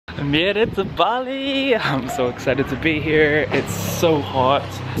I made it to Bali. I'm so excited to be here. It's so hot.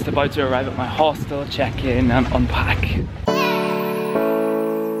 Just about to arrive at my hostel, check in and unpack.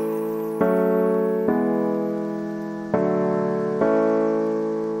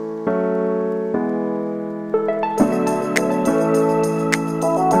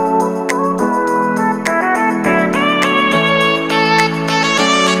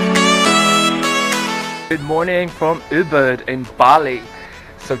 Good morning from Ubud in Bali.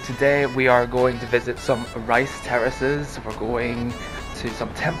 So today we are going to visit some rice terraces, we're going to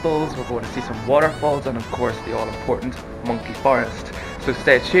some temples, we're going to see some waterfalls, and of course the all-important monkey forest. So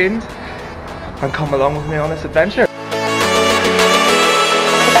stay tuned and come along with me on this adventure.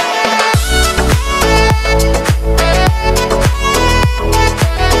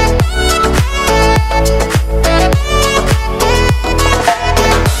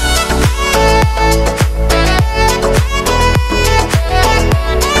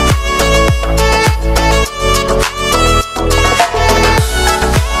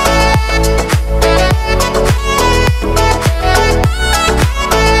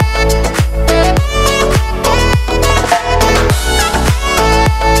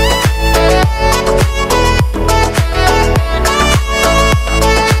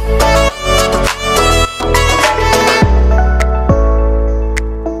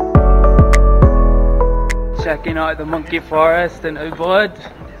 Checking out the monkey forest in Ubud.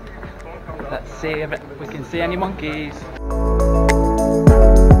 Let's see if we can see any monkeys.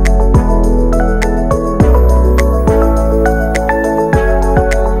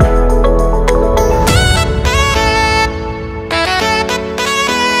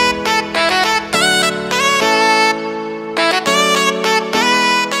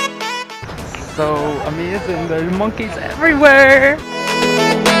 So amazing, there are monkeys everywhere!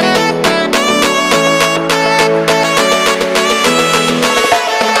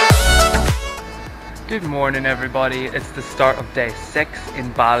 Good morning everybody, it's the start of day 6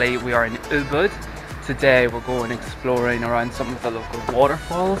 in Bali. We are in Ubud. Today we're going exploring around some of the local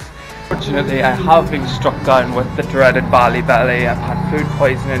waterfalls. Fortunately I have been struck down with the dreaded Bali belly. I've had food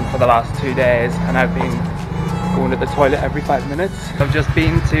poisoning for the last 2 days and I've been going to the toilet every 5 minutes. I've just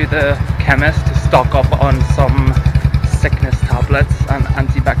been to the chemist to stock up on some sickness tablets and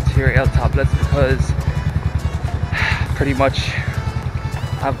antibacterial tablets because pretty much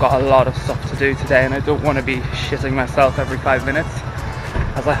I've got a lot of stuff to do today and I don't want to be shitting myself every 5 minutes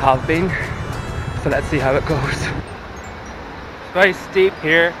as I have been. So let's see how it goes. It's very steep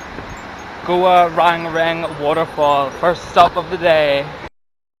here. Goa Rang Reng waterfall, first stop of the day.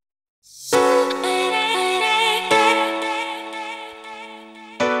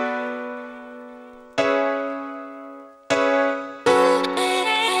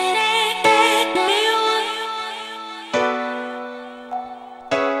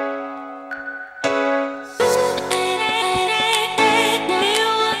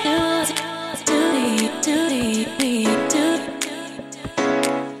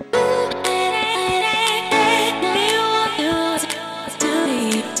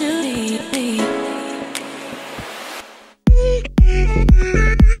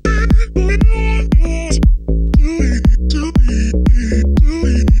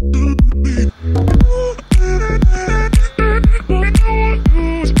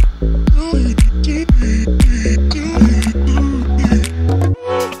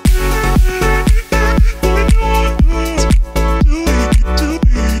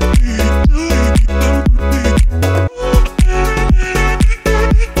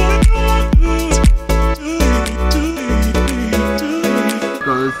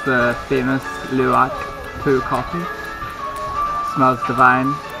 The famous Luwak poo coffee. Smells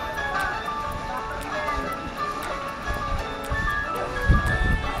divine.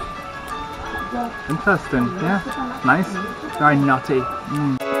 Interesting, yeah. Nice. Very nutty.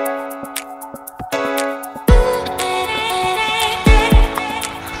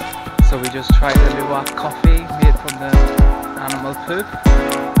 So we just tried the Luwak coffee made from the animal poop.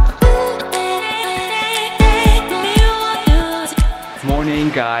 Morning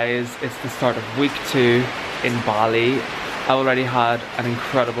guys, it's the start of week 2 in Bali. I already had an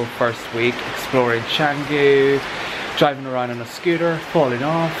incredible first week exploring Canggu, driving around on a scooter, falling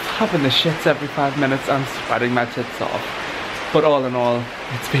off, having the shits every 5 minutes and sweating my tits off. But all in all,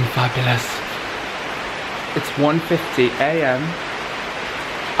 it's been fabulous. It's 1:50 AM.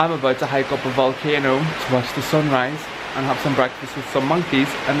 I'm about to hike up a volcano to watch the sunrise and have some breakfast with some monkeys,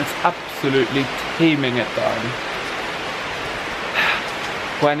 and it's absolutely teeming it down.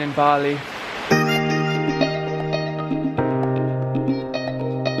 When in Bali.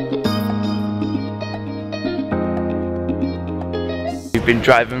 been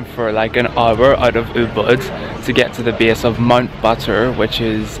driving for like an hour out of Ubud to get to the base of Mount Batur, which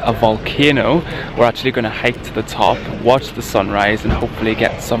is a volcano. We're actually going to hike to the top, watch the sunrise, and hopefully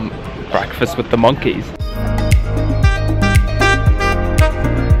get some breakfast with the monkeys.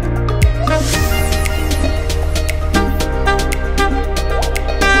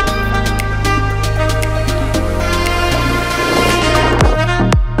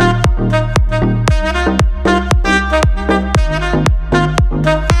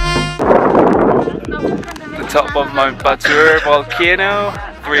 Top of Mount Batur volcano,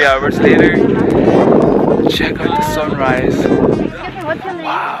 3 hours later. Check out the sunrise.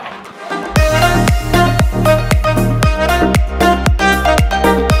 Wow.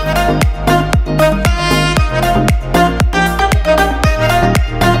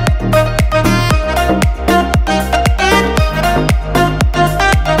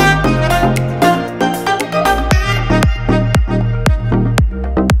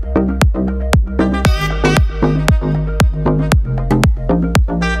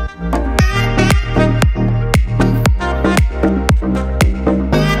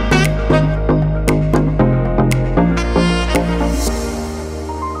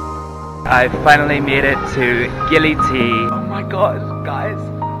 I finally made it to Gili Tea. Oh my god, guys!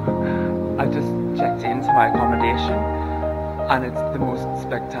 I just checked into my accommodation and it's the most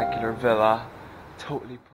spectacular villa. Totally